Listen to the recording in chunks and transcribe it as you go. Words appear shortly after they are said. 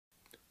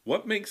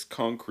What makes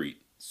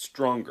concrete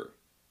stronger?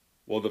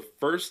 Well, the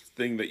first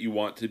thing that you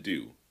want to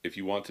do if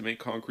you want to make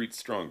concrete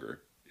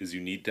stronger is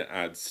you need to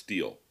add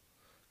steel.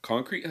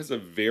 Concrete has a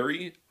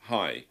very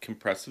high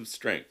compressive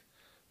strength,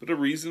 but a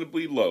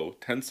reasonably low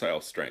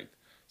tensile strength.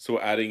 So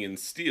adding in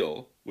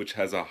steel, which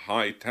has a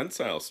high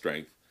tensile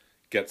strength,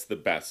 gets the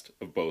best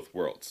of both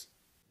worlds.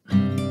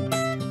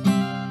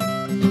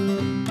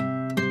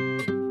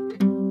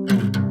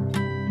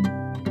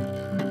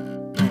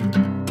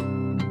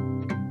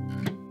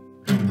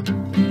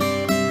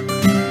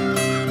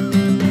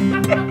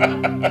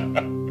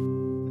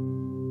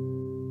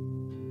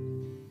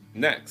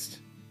 Next,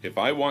 if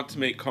I want to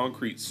make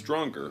concrete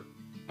stronger,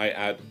 I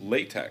add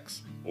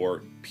latex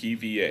or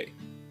PVA.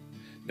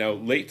 Now,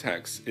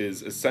 latex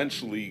is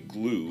essentially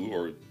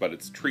glue, but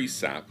it's tree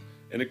sap,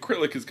 and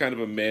acrylic is kind of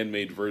a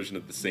man-made version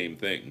of the same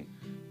thing.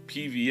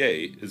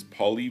 PVA is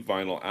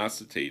polyvinyl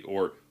acetate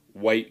or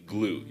white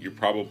glue. You're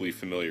probably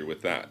familiar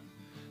with that.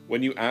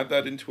 When you add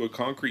that into a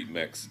concrete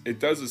mix, it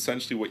does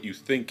essentially what you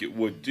think it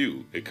would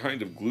do. It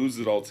kind of glues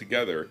it all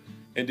together,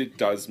 and it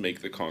does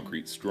make the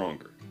concrete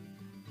stronger.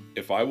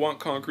 If I want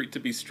concrete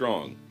to be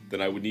strong,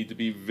 then I would need to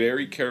be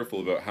very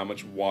careful about how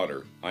much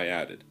water I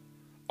added.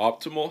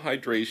 Optimal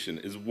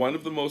hydration is one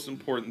of the most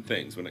important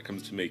things when it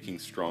comes to making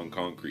strong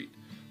concrete.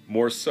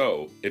 More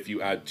so, if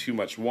you add too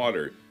much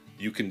water,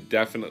 you can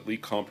definitely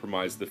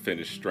compromise the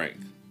finish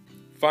strength.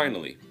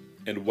 Finally,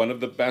 and one of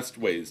the best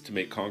ways to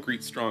make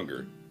concrete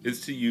stronger,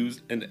 is to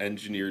use an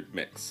engineered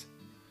mix.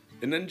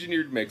 An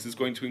engineered mix is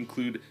going to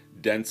include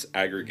dense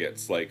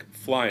aggregates like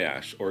fly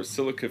ash or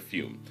silica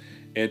fume,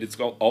 and it's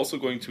also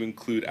going to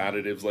include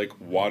additives like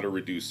water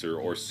reducer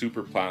or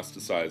super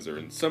plasticizer,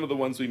 and some of the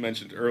ones we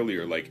mentioned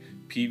earlier like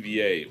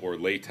PVA or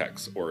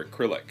latex or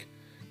acrylic.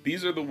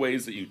 These are the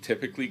ways that you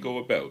typically go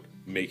about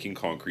making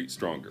concrete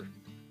stronger.